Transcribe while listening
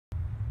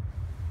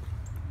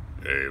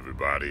Hey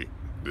everybody,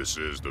 this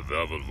is the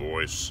Velvet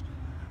Voice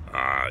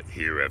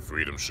here at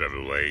Freedom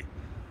Chevrolet.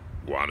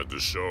 Wanted to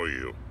show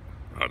you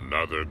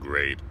another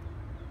great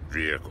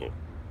vehicle.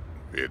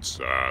 It's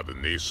the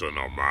Nissan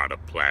Armada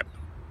Platinum.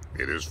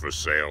 It is for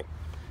sale.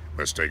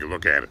 Let's take a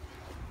look at it.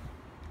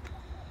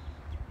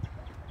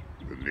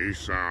 The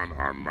Nissan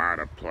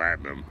Armada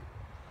Platinum.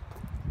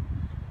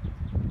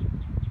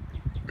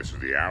 This is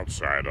the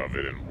outside of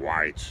it in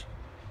white.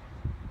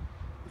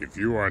 If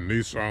you are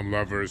Nissan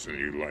lovers and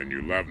you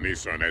love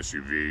Nissan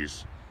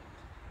SUVs,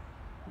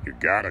 you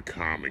gotta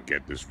come and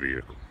get this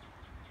vehicle.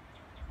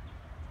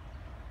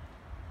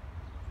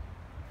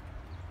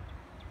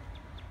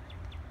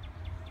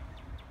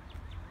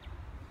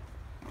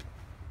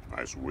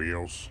 Nice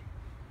wheels.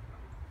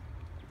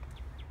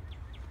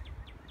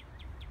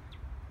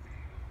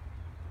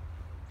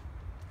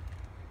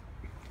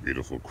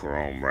 Beautiful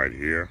chrome right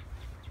here.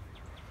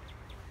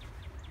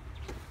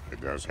 It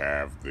does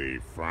have the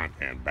front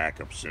and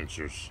backup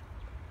sensors.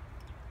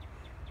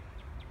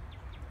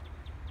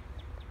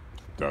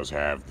 It does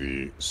have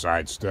the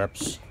side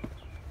steps.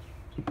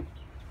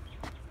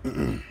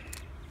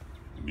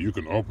 You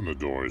can open the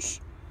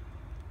doors.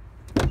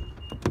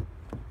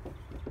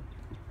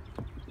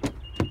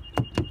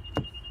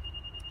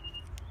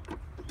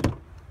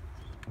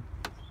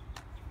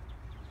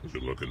 As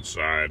you look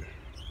inside,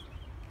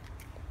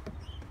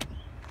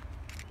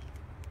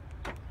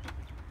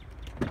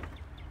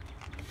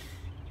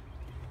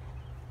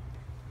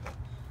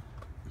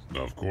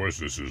 now, of course,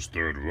 this is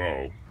third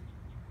row.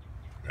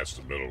 That's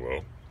the middle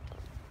row.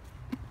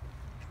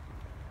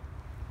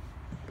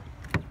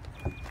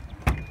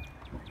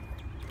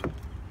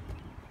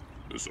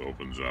 This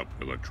opens up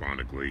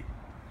electronically.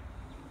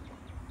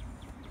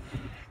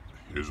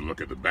 Here's a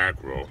look at the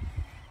back row.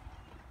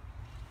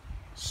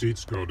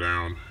 Seats go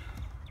down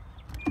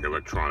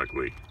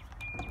electronically.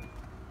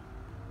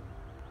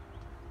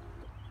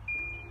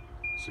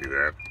 See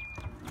that?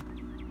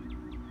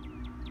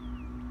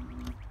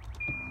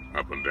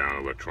 Up and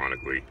down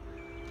electronically.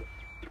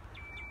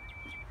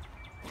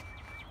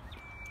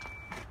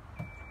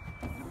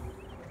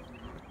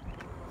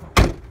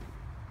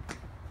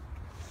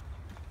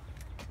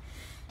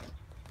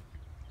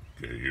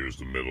 Okay, here's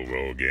the middle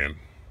row again.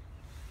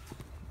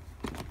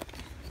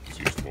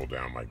 Seats pull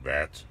down like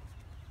that.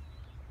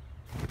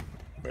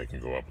 They can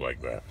go up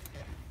like that.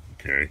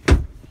 Okay.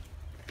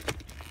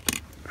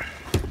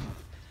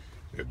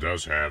 It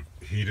does have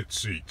heated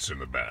seats in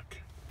the back.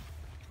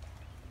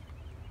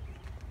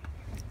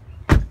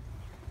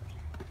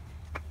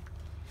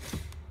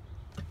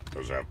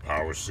 Does have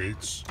power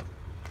seats.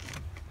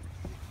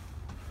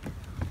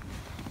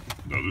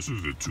 Now this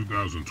is the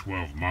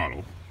 2012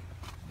 model.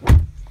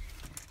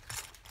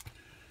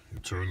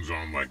 It turns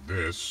on like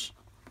this.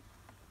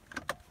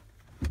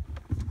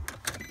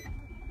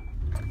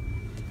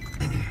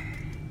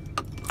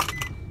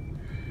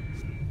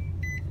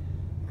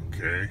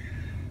 Okay.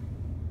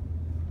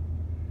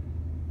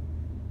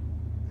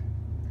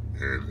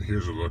 And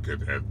here's a look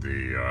at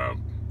the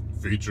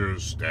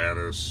features,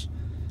 status,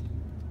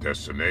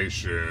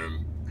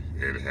 destination.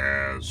 It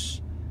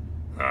has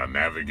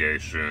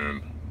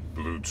navigation,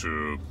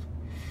 Bluetooth.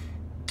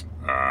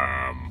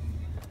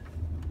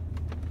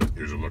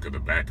 Here's a look at the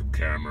backup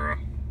camera.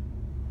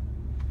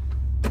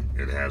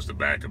 It has the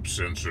backup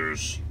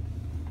sensors.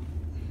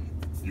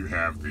 You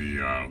have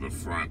the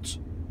front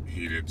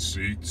heated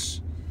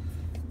seats,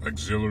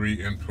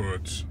 auxiliary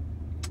input.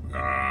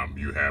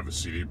 You have a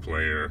CD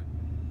player,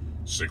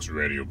 6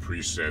 radio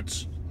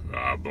presets,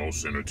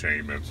 Bose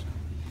Entertainment.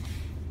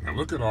 And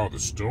look at all the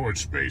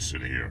storage space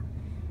in here.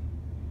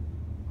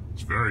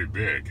 It's very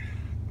big.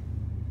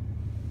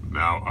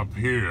 Now up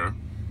here,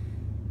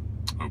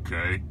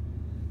 okay,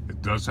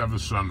 it does have a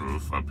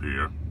sunroof up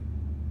here.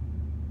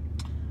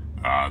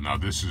 Now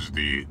this is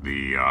the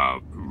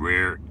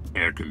rear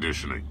air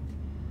conditioning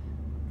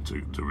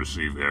to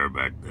receive air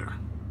back there.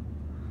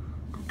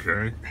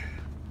 Okay.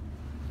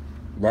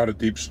 A lot of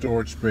deep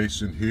storage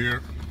space in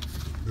here.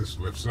 This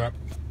lifts up,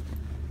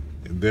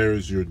 and there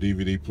is your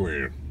DVD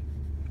player.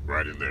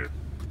 Right in there.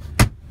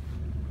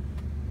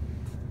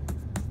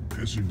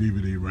 That's your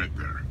DVD right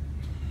there.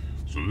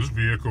 So this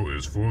vehicle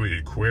is fully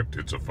equipped.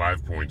 It's a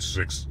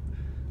 5.6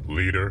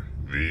 liter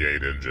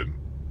V8 engine.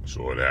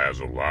 So it has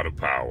a lot of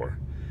power.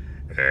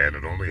 And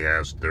it only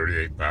has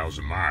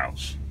 38,000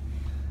 miles.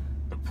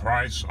 The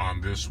price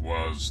on this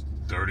was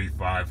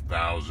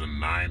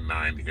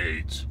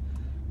 $35,998.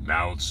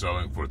 Now it's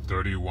selling for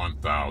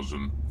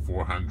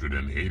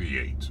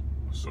 $31,488.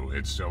 So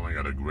it's selling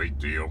at a great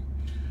deal.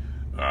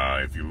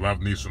 If you love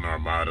Nissan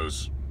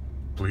Armadas,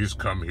 please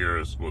come here.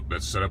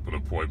 Let's set up an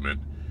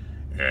appointment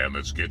and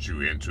let's get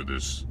you into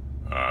this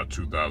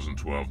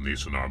 2012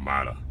 Nissan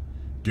Armada.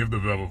 Give the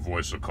Velvet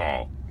Voice a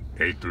call,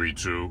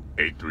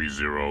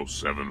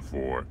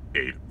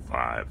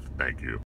 832-830-7485. Thank you.